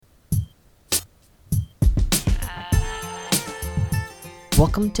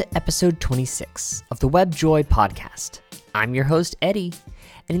Welcome to episode 26 of the WebJoy podcast. I'm your host, Eddie,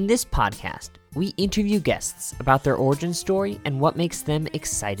 and in this podcast, we interview guests about their origin story and what makes them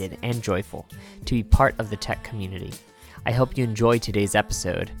excited and joyful to be part of the tech community. I hope you enjoy today's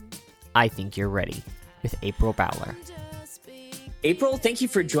episode. I think you're ready with April Bowler. April, thank you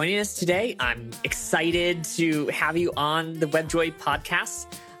for joining us today. I'm excited to have you on the WebJoy podcast.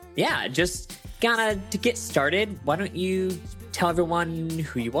 Yeah, just to get started, why don't you tell everyone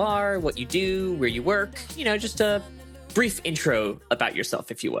who you are, what you do, where you work, just a brief intro about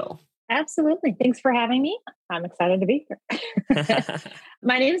yourself, if you will. Absolutely. Thanks for having me. I'm excited to be here.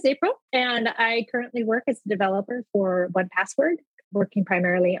 My name is April, and I currently work as a developer for 1Password, working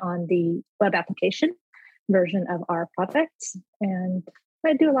primarily on the web application version of our product. And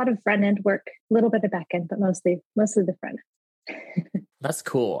I do a lot of front-end work, a little bit of back-end, but mostly the front. That's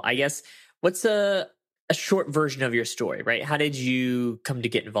cool. I guess, what's a short version of your story, right? How did you come to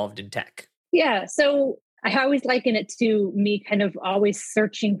get involved in tech? Yeah. So I always liken it to me kind of always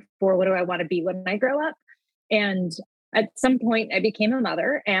searching for what do I want to be when I grow up. And at some point I became a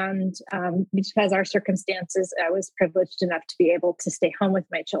mother, and because our circumstances, I was privileged enough to be able to stay home with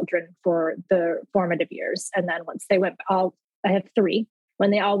my children for the formative years. And then once they I have three.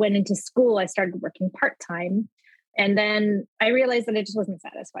 When they all went into school, I started working part-time. And then I realized that I just wasn't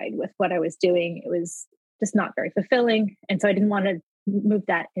satisfied with what I was doing. It was just not very fulfilling. And so I didn't want to move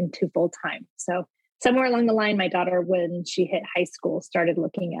that into full-time. So somewhere along the line, my daughter, when she hit high school, started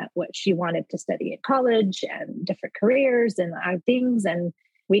looking at what she wanted to study at college and different careers and things. And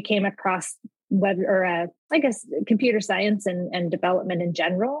we came across computer science and development in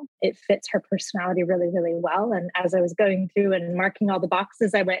general. It fits her personality really, really well. And as I was going through and marking all the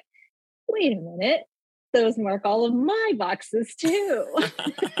boxes, I went, wait a minute, those mark all of my boxes too.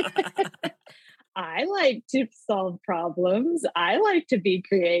 I like to solve problems. I like to be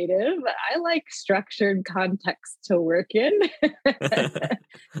creative. I like structured context to work in.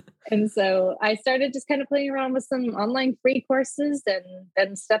 And so I started just kind of playing around with some online free courses, and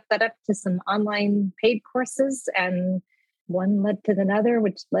then stepped that up to some online paid courses. And one led to another,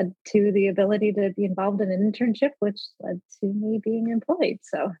 which led to the ability to be involved in an internship, which led to me being employed.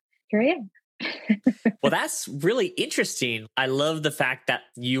 So here I am. Well, that's really interesting. I love the fact that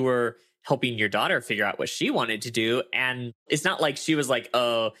you were helping your daughter figure out what she wanted to do. And it's not like she was like,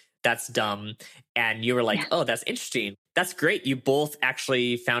 oh, that's dumb. And you were like, oh, that's interesting. That's great. You both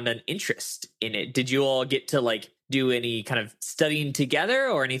actually found an interest in it. Did you all get to do any kind of studying together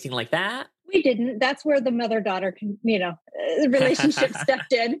or anything like that? We didn't. That's where the mother-daughter, relationship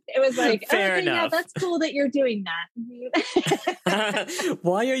stepped in. It was like, fair enough. Yeah, that's cool that you're doing that.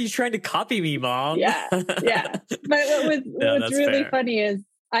 Why are you trying to copy me, Mom? Yeah. But what's really funny is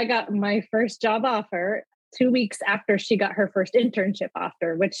I got my first job offer 2 weeks after she got her first internship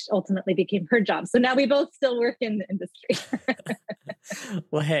offer, which ultimately became her job. So now we both still work in the industry.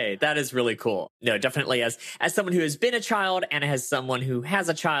 Well, hey, that is really cool. No, definitely as someone who has been a child and as someone who has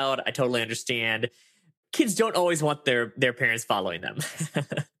a child, I totally understand. Kids don't always want their parents following them.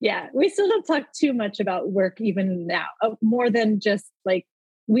 Yeah, we still don't talk too much about work even now, more than just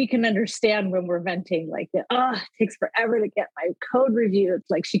we can understand when we're venting it takes forever to get my code reviewed. It's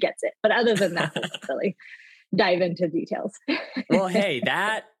like she gets it. But other than that, we'll really dive into details. Well, hey,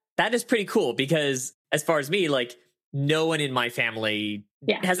 that is pretty cool, because as far as me, no one in my family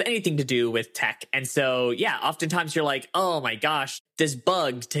has anything to do with tech. And so, oftentimes you're like, oh my gosh, this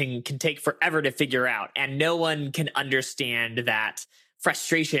bug thing can take forever to figure out. And no one can understand that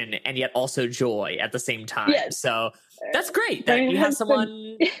frustration and yet also joy at the same time. Yes. So that's great that you have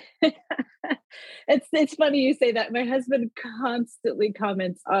someone. It's funny you say that. My husband constantly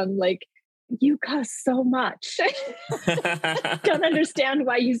comments on you cost so much. Don't understand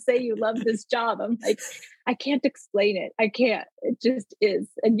why you say you love this job. I'm like, I can't explain it. I can't. It just is.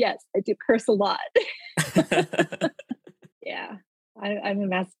 And yes, I do curse a lot. Yeah, I'm a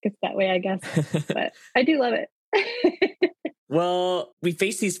masochist that way, I guess. But I do love it. Well, we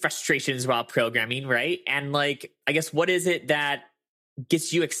face these frustrations while programming, right? And I guess, what is it that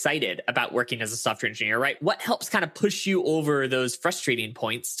gets you excited about working as a software engineer, right? What helps kind of push you over those frustrating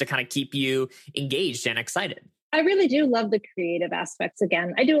points to kind of keep you engaged and excited? I really do love the creative aspects.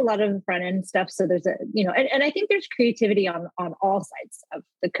 Again, I do a lot of the front end stuff. So there's and I think there's creativity on all sides of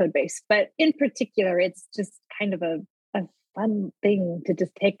the code base, but in particular, it's just kind of a fun thing to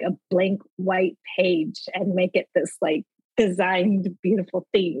just take a blank white page and make it this designed beautiful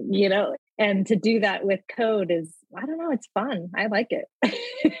thing, and to do that with code is, I don't know, it's fun. I like it.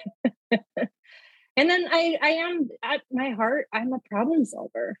 And then I am, at my heart, I'm a problem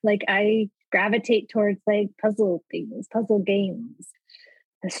solver. I gravitate towards puzzle things, puzzle games.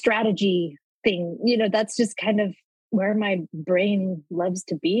 a strategy thing. That's just kind of where my brain loves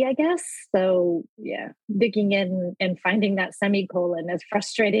to be, I guess. So yeah, digging in and finding that semicolon, as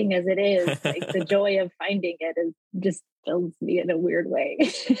frustrating as it is, like the joy of finding it is just fills me in a weird way.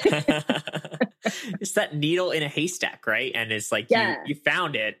 It's that needle in a haystack, right? And it's like Yeah. you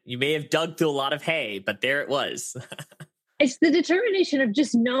found it. You may have dug through a lot of hay, but there it was. It's the determination of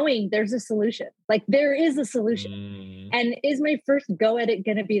just knowing there's a solution. Like there is a solution. And is my first go at it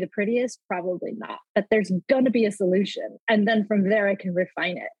going to be the prettiest? Probably not. But there's going to be a solution. And then from there, I can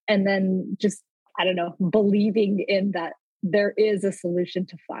refine it. And then just, I don't know, believing in that there is a solution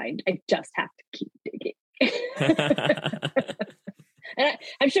to find. I just have to keep digging. And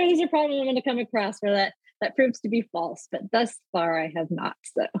I'm sure there's a problem I'm going to come across where that proves to be false. But thus far, I have not.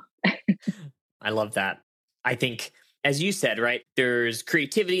 So I love that. I think, as you said, right, there's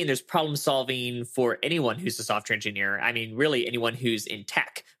creativity and there's problem solving for anyone who's a software engineer. I mean, really anyone who's in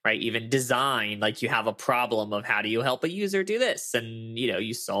tech, right? Even design, like you have a problem of how do you help a user do this? And,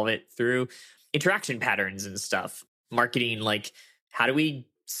 you solve it through interaction patterns and stuff. Marketing, like how do we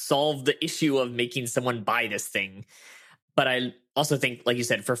solve the issue of making someone buy this thing? But I also think, like you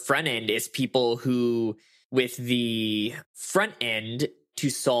said, for front end, it's people who, with the front end, to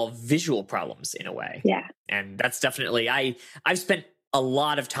solve visual problems in a way. Yeah. And that's definitely, I've spent a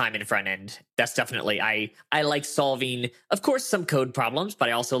lot of time in front end. That's definitely, I like solving, of course, some code problems, but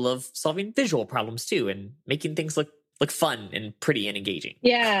I also love solving visual problems too, and making things look fun and pretty and engaging.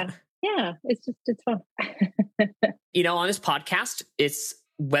 Yeah. Yeah. It's fun. On this podcast, it's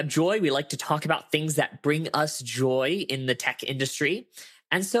WebJoy. We like to talk about things that bring us joy in the tech industry.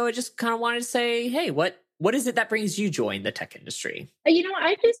 And so I just kind of wanted to say, hey, what is it that brings you joy in the tech industry?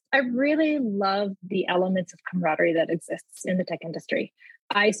 I really love the elements of camaraderie that exists in the tech industry.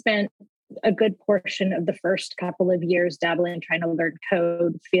 I spent a good portion of the first couple of years dabbling, trying to learn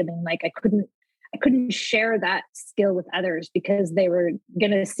code, feeling like I couldn't share that skill with others because they were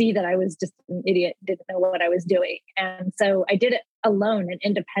going to see that I was just an idiot, didn't know what I was doing. And so I did it alone and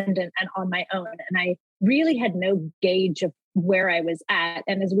independent and on my own. And I really had no gauge of where I was at.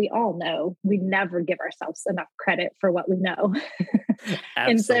 And as we all know, we never give ourselves enough credit for what we know.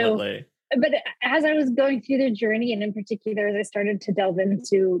 Absolutely. But as I was going through the journey, and in particular, as I started to delve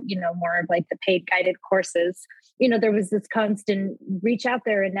into, more of like the paid guided courses, there was this constant reach out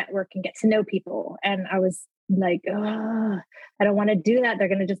there and network and get to know people. And I was like, oh, I don't want to do that. They're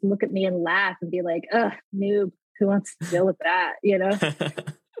going to just look at me and laugh and be like, oh, noob, who wants to deal with that?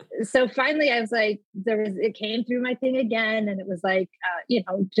 So finally I was like, it came through my thing again. And it was like,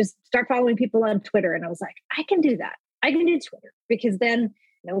 just start following people on Twitter. And I was like, I can do that. I can do Twitter because then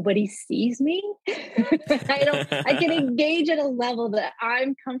nobody sees me. I can engage at a level that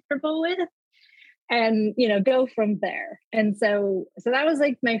I'm comfortable with and, go from there. And so that was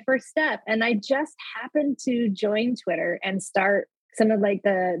like my first step. And I just happened to join Twitter and start some of like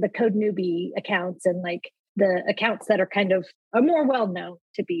the code newbie accounts and like the accounts that are kind of are more well-known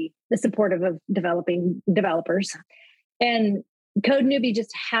to be the supportive of developing developers. And Code Newbie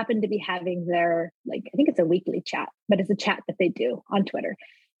just happened to be having their, I think it's a weekly chat, but it's a chat that they do on Twitter.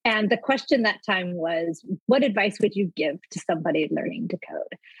 And the question that time was, what advice would you give to somebody learning to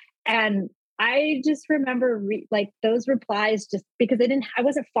code? And I just remember those replies just because I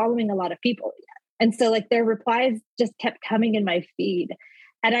wasn't following a lot of people yet. And so their replies just kept coming in my feed.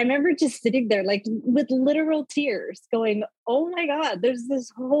 And I remember just sitting there with literal tears going, oh my God, there's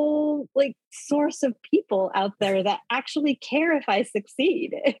this whole source of people out there that actually care if I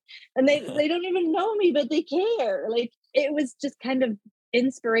succeed. And they don't even know me, but they care. It was just kind of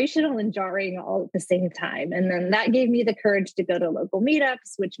inspirational and jarring all at the same time. And then that gave me the courage to go to local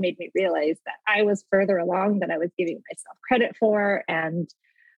meetups, which made me realize that I was further along than I was giving myself credit for. And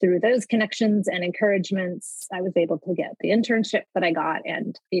through those connections and encouragements, I was able to get the internship that I got.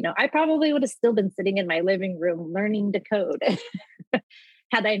 And, I probably would have still been sitting in my living room learning to code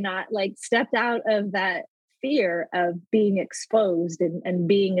had I not stepped out of that fear of being exposed and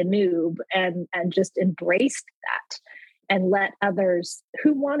being a noob and just embraced that and let others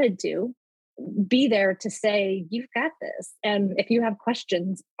who wanted to be there to say, you've got this. And if you have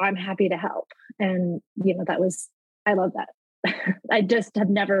questions, I'm happy to help. And, I love that. I just have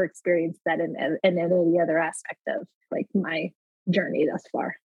never experienced that in any other aspect of my journey thus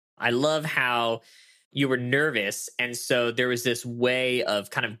far. I love how you were nervous. And so there was this way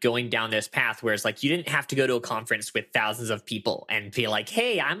of kind of going down this path where it's you didn't have to go to a conference with thousands of people and be like,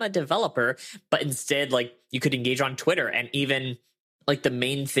 hey, I'm a developer. But instead, you could engage on Twitter. And even the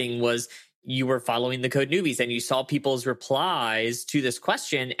main thing was you were following the Code Newbies and you saw people's replies to this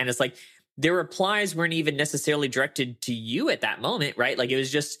question. And it's their replies weren't even necessarily directed to you at that moment, right? Like it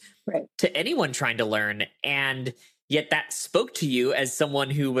was just Right. to anyone trying to learn. And yet that spoke to you as someone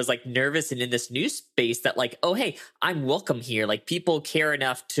who was like nervous and in this new space that like, oh, hey, I'm welcome here. Like people care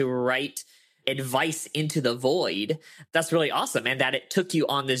enough to write advice into the void. That's really awesome. And that it took you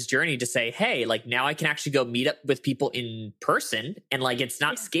on this journey to say, hey, like now I can actually go meet up with people in person. And like, it's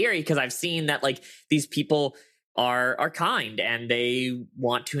not scary because I've seen that like these people are kind and they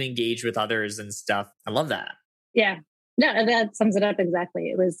want to engage with others and stuff. I love that. Yeah. No, that sums it up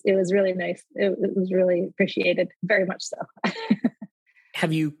exactly. It was really nice. It was really appreciated, very much so.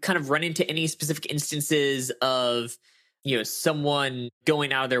 Have you kind of run into any specific instances of, someone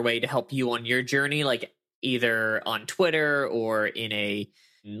going out of their way to help you on your journey, like either on Twitter or in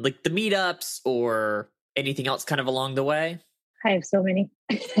like the meetups or anything else kind of along the way? I have so many.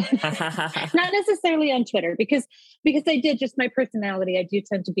 Not necessarily on Twitter because I did just my personality. I do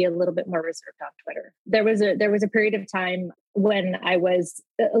tend to be a little bit more reserved on Twitter. There was a period of time when I was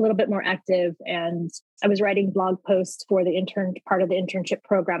a little bit more active and I was writing blog posts for the part of the internship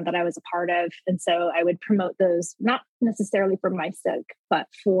program that I was a part of. And so I would promote those, not necessarily for my sake, but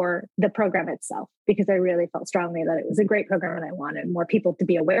for the program itself, because I really felt strongly that it was a great program and I wanted more people to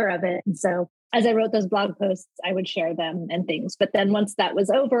be aware of it. And so as I wrote those blog posts, I would share them and things. But then once that was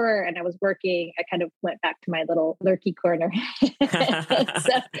over and I was working, I kind of went back to my little lurky corner.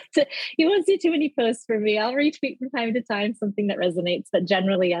 so you won't see too many posts from me. I'll retweet from time to time something that resonates, but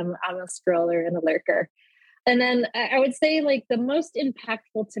generally I'm a scroller and a lurker. And then I would say like the most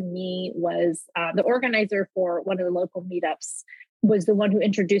impactful to me was the organizer for one of the local meetups was the one who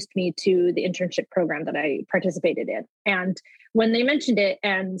introduced me to the internship program that I participated in. And when they mentioned it,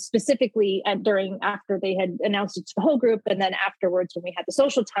 and specifically after they had announced it to the whole group, and then afterwards when we had the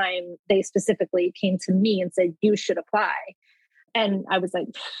social time, they specifically came to me and said, you should apply. And I was like,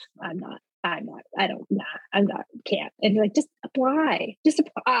 can't. And you're like, just apply.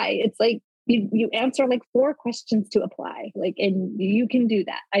 It's like, you answer like 4 questions to apply, like, and you can do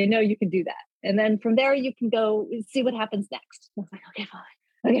that. I know you can do that. And then from there, you can go see what happens next. I was like, okay,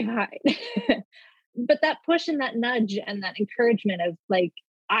 fine. But that push and that nudge and that encouragement of like,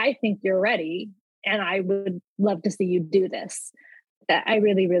 I think you're ready and I would love to see you do this. I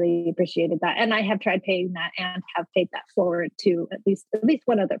really, really appreciated that. And I have tried paying that and have paid that forward to at least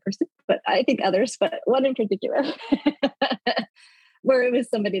one other person, but I think others, but one in particular, where it was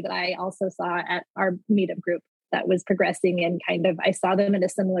somebody that I also saw at our meetup group that was progressing and kind of, I saw them in a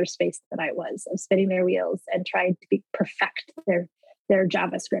similar space that I was, of spinning their wheels and trying to perfect their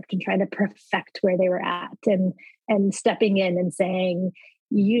JavaScript and trying to perfect where they were at and stepping in and saying,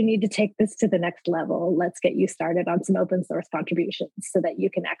 you need to take this to the next level. Let's get you started on some open source contributions so that you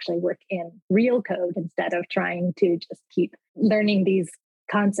can actually work in real code instead of trying to just keep learning these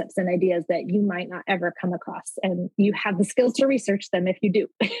concepts and ideas that you might not ever come across. And you have the skills to research them if you do.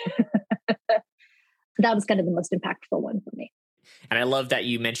 That was kind of the most impactful one for me. And I love that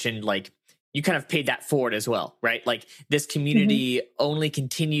you mentioned like you kind of paid that forward as well, right? Like this community only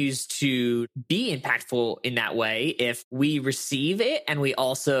continues to be impactful in that way if we receive it and we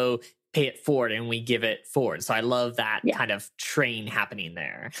also pay it forward and we give it forward. So I love that kind of train happening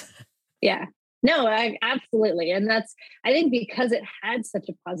there. Yeah. No, absolutely. And I think because it had such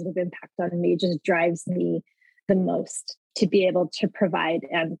a positive impact on me, just drives me the most to be able to provide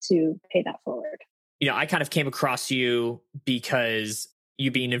and to pay that forward. I kind of came across you because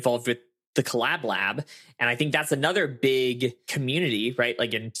you being involved with the Collab Lab. And I think that's another big community, right?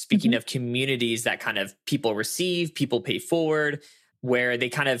 Like, in speaking of communities that kind of people receive, people pay forward, where they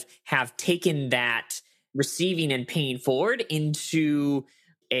kind of have taken that receiving and paying forward into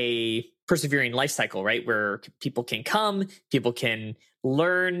a persevering life cycle, right? Where people can come, people can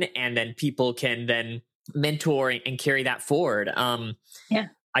learn, and then people can then mentor and carry that forward.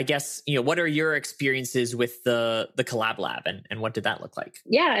 I guess, what are your experiences with the Collab Lab and what did that look like?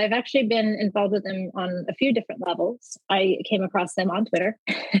 Yeah, I've actually been involved with them on a few different levels. I came across them on Twitter,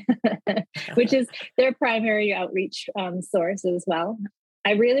 which is their primary outreach source as well.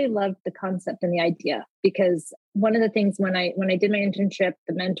 I really loved the concept and the idea because one of the things when I did my internship,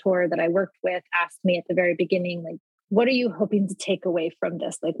 the mentor that I worked with asked me at the very beginning, like, what are you hoping to take away from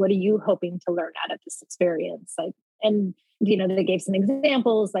this? Like, what are you hoping to learn out of this experience? Like, and they gave some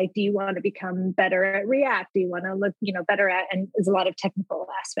examples, like, do you want to become better at React? Do you want to look, better at, and there's a lot of technical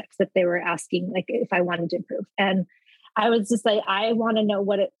aspects that they were asking, like if I wanted to improve. And I was just like, I want to know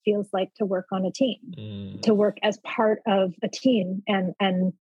what it feels like to work on a team, to work as part of a team.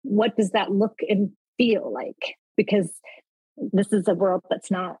 And what does that look and feel like? Because this is a world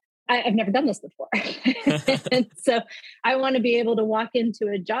that's not I've never done this before. And so I want to be able to walk into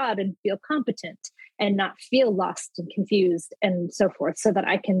a job and feel competent and not feel lost and confused and so forth, so that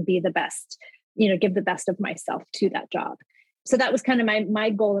I can be the best, give the best of myself to that job. So that was kind of my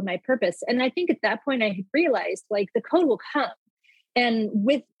goal and my purpose. And I think at that point I realized like the code will come. And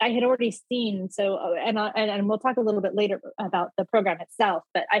I had already seen, and we'll talk a little bit later about the program itself,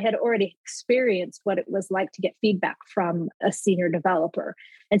 but I had already experienced what it was like to get feedback from a senior developer.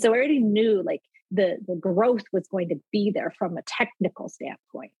 And so I already knew like the growth was going to be there from a technical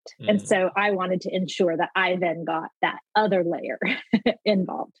standpoint. And so I wanted to ensure that I then got that other layer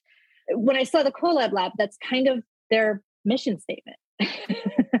involved. When I saw the Collab Lab, that's kind of their mission statement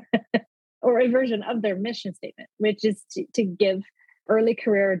or a version of their mission statement, which is to give early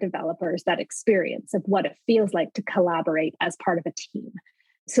career developers that experience of what it feels like to collaborate as part of a team,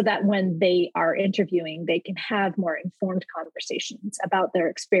 so that when they are interviewing, they can have more informed conversations about their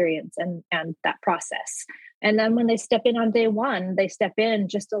experience and that process. And then when they step in on day one, they step in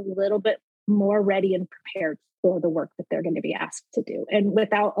just a little bit more ready and prepared for the work that they're going to be asked to do, and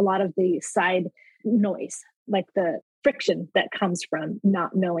without a lot of the side noise, like the friction that comes from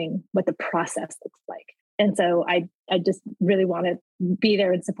not knowing what the process looks like. And so I just really want to be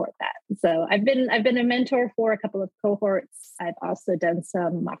there and support that. So I've been a mentor for a couple of cohorts. I've also done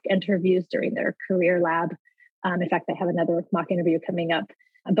some mock interviews during their career lab. In fact, I have another mock interview coming up.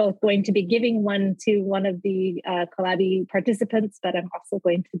 I'm both going to be giving one to one of the Collabi participants, but I'm also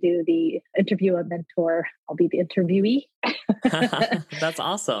going to do the interview and mentor. I'll be the interviewee. That's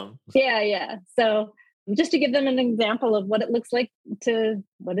awesome. Yeah. So just to give them an example of what it looks like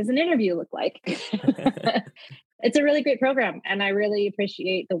what does an interview look like? It's a really great program, and I really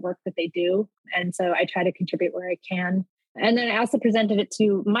appreciate the work that they do. And so I try to contribute where I can. And then I also presented it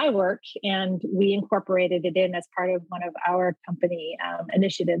to my work, and we incorporated it in as part of one of our company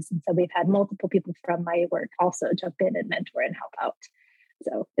initiatives. And so we've had multiple people from my work also jump in and mentor and help out.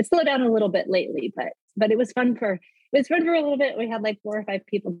 So it slowed down a little bit lately, but it was fun for a little bit. We had like 4 or 5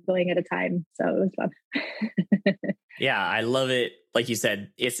 people going at a time. So it was fun. Yeah, I love it. Like you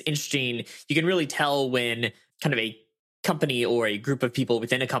said, it's interesting. You can really tell when kind of a company or a group of people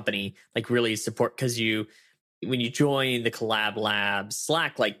within a company like really support, because when you join the Collab Lab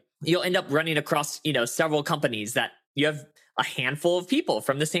Slack, like you'll end up running across, several companies that you have a handful of people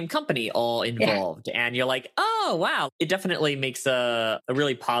from the same company all involved. Yeah. And you're like, oh, wow. It definitely makes a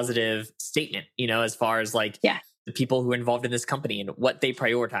really positive statement, as far as like the people who are involved in this company and what they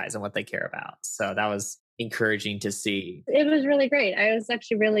prioritize and what they care about. So that was encouraging to see. It was really great. I was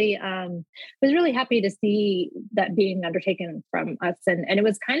actually really happy to see that being undertaken from us. And it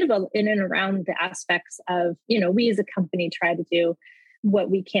was kind of in and around the aspects of, we as a company try to do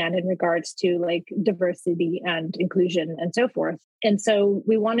what we can in regards to like diversity and inclusion and so forth. And so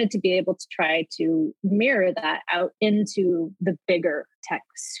we wanted to be able to try to mirror that out into the bigger tech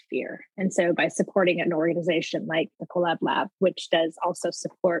sphere. And so by supporting an organization like the Collab Lab, which does also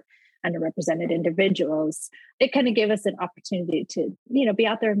support underrepresented individuals, it kind of gave us an opportunity to, be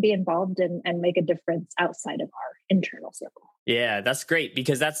out there and be involved and make a difference outside of our internal circle. Yeah, that's great,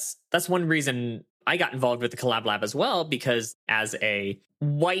 because that's one reason I got involved with the Collab Lab as well, because as a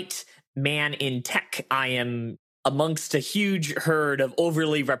white man in tech, I am amongst a huge herd of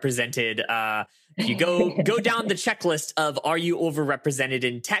overly represented. If you go down the checklist of are you overrepresented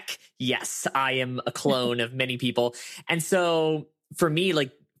in tech? Yes, I am a clone of many people. And so for me,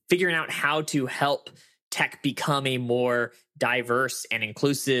 like figuring out how to help tech become a more diverse and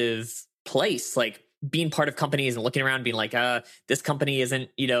inclusive place, like being part of companies and looking around being like, this company isn't,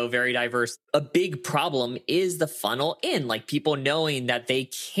 very diverse. A big problem is the funnel in, like people knowing that they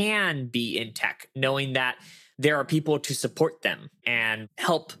can be in tech, knowing that there are people to support them and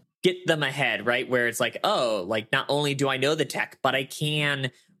help get them ahead, right? Where it's like, oh, like not only do I know the tech, but I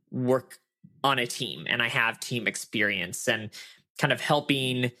can work on a team and I have team experience, and kind of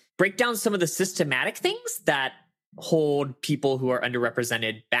helping break down some of the systematic things that hold people who are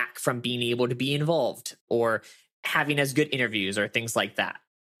underrepresented back from being able to be involved or having as good interviews or things like that.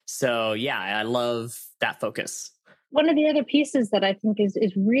 So yeah, I love that focus. One of the other pieces that I think is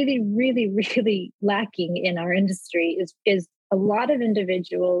really, really, really lacking in our industry is a lot of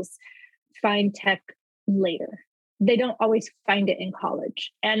individuals find tech later. They don't always find it in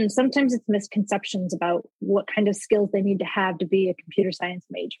college. And sometimes it's misconceptions about what kind of skills they need to have to be a computer science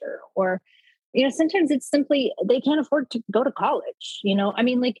major, or sometimes it's simply they can't afford to go to college.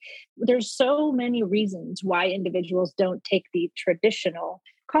 There's so many reasons why individuals don't take the traditional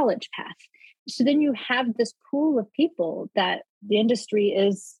college path. So then you have this pool of people that the industry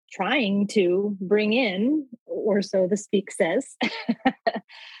is trying to bring in, or so the speak says,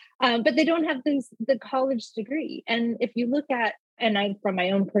 But they don't have the college degree. And if you look at, and I, from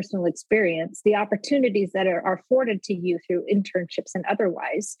my own personal experience, the opportunities that are afforded to you through internships and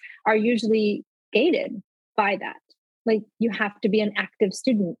otherwise are usually gated by that. Like you have to be an active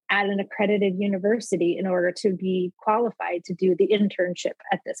student at an accredited university in order to be qualified to do the internship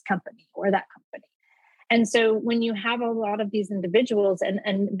at this company or that company. And so when you have a lot of these individuals, and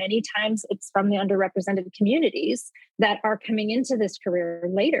many times it's from the underrepresented communities that are coming into this career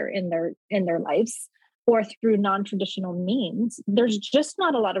later in their lives or through non-traditional means, there's just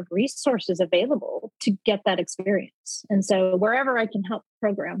not a lot of resources available to get that experience. And so wherever I can help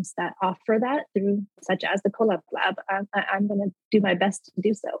programs that offer that through, such as the CoLab Lab, I'm going to do my best to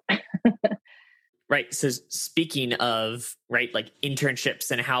do so. Right. So speaking of, right, like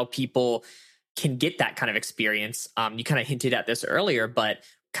internships and how people can get that kind of experience. You kind of hinted at this earlier, but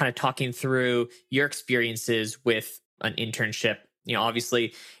kind of talking through your experiences with an internship.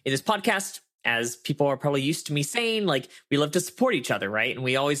 Obviously in this podcast, as people are probably used to me saying, like, we love to support each other, right? And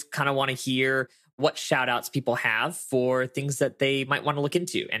we always kind of want to hear what shout outs people have for things that they might want to look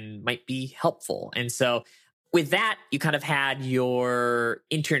into and might be helpful. And so with that, you kind of had your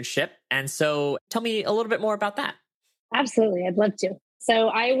internship. And so tell me a little bit more about that. Absolutely. I'd love to. So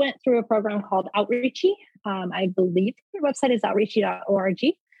I went through a program called Outreachy. I believe their website is outreachy.org.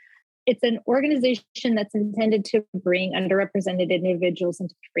 It's an organization that's intended to bring underrepresented individuals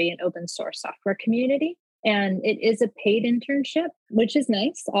into the free and open source software community. And it is a paid internship, which is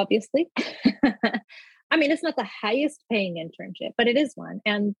nice, obviously. I mean, it's not the highest paying internship, but it is one.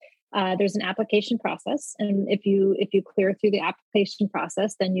 And there's an application process. And if you clear through the application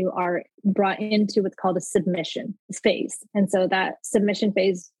process, then you are brought into what's called a submission phase. And so that submission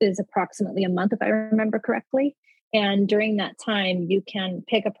phase is approximately a month, if I remember correctly. And during that time, you can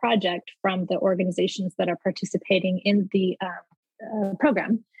pick a project from the organizations that are participating in the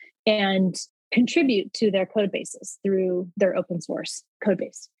program and contribute to their code bases through their open source code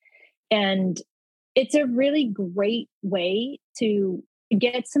base. And it's a really great way to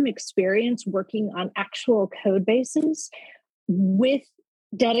get some experience working on actual code bases with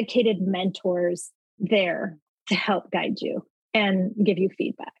dedicated mentors there to help guide you and give you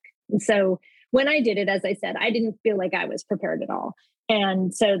feedback. And so when I did it, as I said, I didn't feel like I was prepared at all.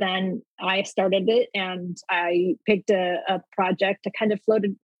 And so then I started it and I picked a project. I kind of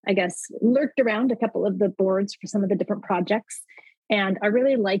floated, I guess, lurked around a couple of the boards for some of the different projects. And I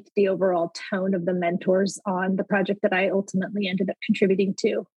really liked the overall tone of the mentors on the project that I ultimately ended up contributing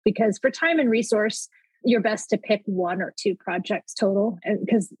to. Because for time and resource, you're best to pick one or two projects total.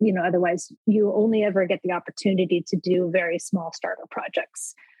 Because, otherwise you only ever get the opportunity to do very small starter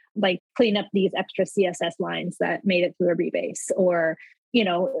projects, like clean up these extra CSS lines that made it through a rebase, or,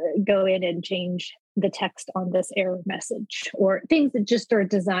 go in and change the text on this error message, or things that just are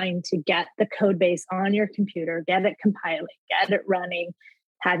designed to get the code base on your computer, get it compiling, get it running,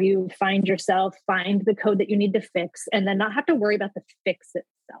 have you find the code that you need to fix, and then not have to worry about the fix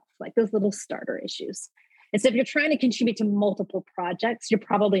itself, like those little starter issues. And so if you're trying to contribute to multiple projects, you're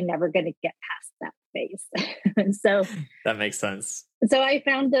probably never going to get past that phase. And so that makes sense. So I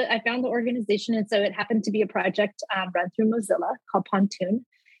found the organization, and so it happened to be a project run through Mozilla called Pontoon.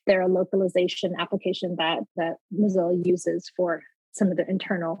 They're a localization application that Mozilla uses for some of the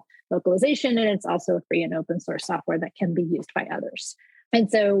internal localization, and it's also a free and open source software that can be used by others. And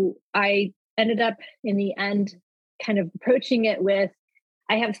so I ended up in the end kind of approaching it with,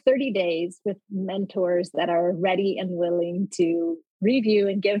 I have 30 days with mentors that are ready and willing to review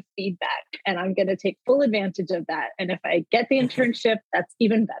and give feedback. And I'm going to take full advantage of that. And if I get the internship, that's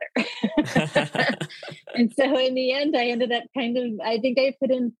even better. And so in the end, I ended up I think I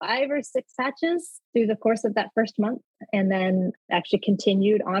put in 5 or 6 patches through the course of that first month, and then actually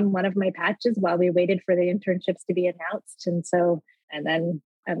continued on one of my patches while we waited for the internships to be announced. And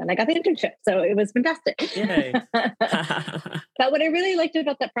then I got the internship. So it was fantastic. Yay. But what I really liked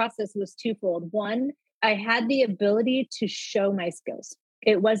about that process was twofold. One, I had the ability to show my skills.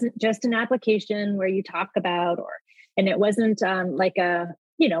 It wasn't just an application where you talk about, and it wasn't like a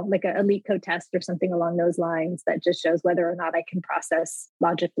elite code test or something along those lines that just shows whether or not I can process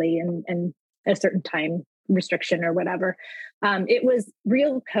logically and a certain time restriction or whatever. It was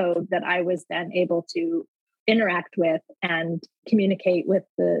real code that I was then able to interact with and communicate with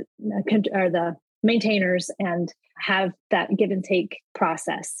the maintainers and have that give and take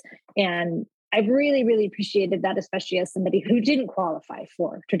process. And I really, really appreciated that, especially as somebody who didn't qualify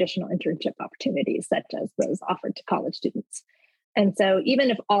for traditional internship opportunities such as those offered to college students. And so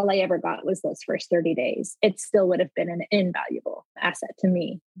even if all I ever got was those first 30 days, it still would have been an invaluable asset to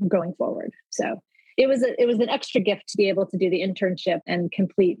me going forward. So it was an extra gift to be able to do the internship and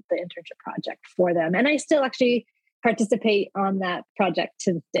complete the internship project for them. And I still actually participate on that project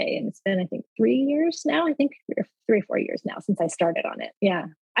to this day. And it's been, I think, 3 years now. I think 3 or 4 years now since I started on it. Yeah.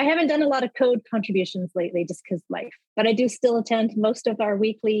 I haven't done a lot of code contributions lately just because life, but I do still attend most of our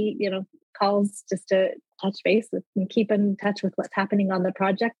weekly, calls just to touch base with and keep in touch with what's happening on the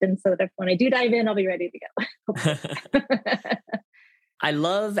project. And so that when I do dive in, I'll be ready to go. I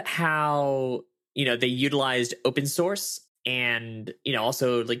love how, they utilized open source and,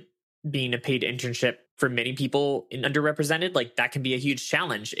 also like being a paid internship for many people in underrepresented, like that can be a huge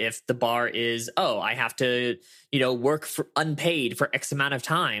challenge if the bar is, I have to, work for unpaid for X amount of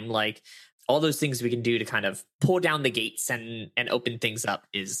time. Like all those things we can do to kind of pull down the gates and open things up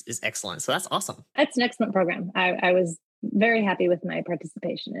is excellent. So that's awesome. That's an excellent program. I was very happy with my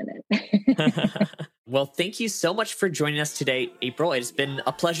participation in it. Well, thank you so much for joining us today, April. It's been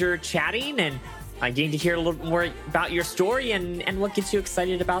a pleasure chatting and getting to hear a little more about your story and what gets you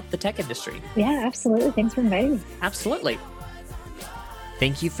excited about the tech industry. Yeah, absolutely. Thanks for inviting me. Absolutely.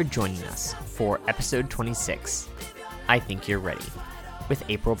 Thank you for joining us for episode 26, I Think You're Ready, with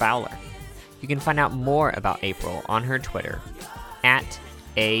April Bowler. You can find out more about April on her Twitter, at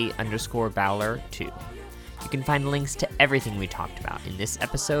 @A_Bowler2. You can find links to everything we talked about in this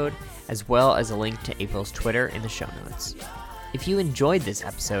episode, as well as a link to April's Twitter in the show notes. If you enjoyed this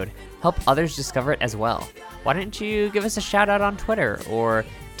episode, help others discover it as well. Why don't you give us a shout out on Twitter or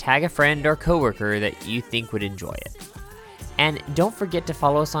tag a friend or coworker that you think would enjoy it? And don't forget to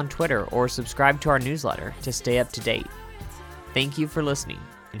follow us on Twitter or subscribe to our newsletter to stay up to date. Thank you for listening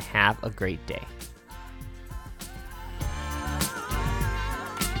and have a great day.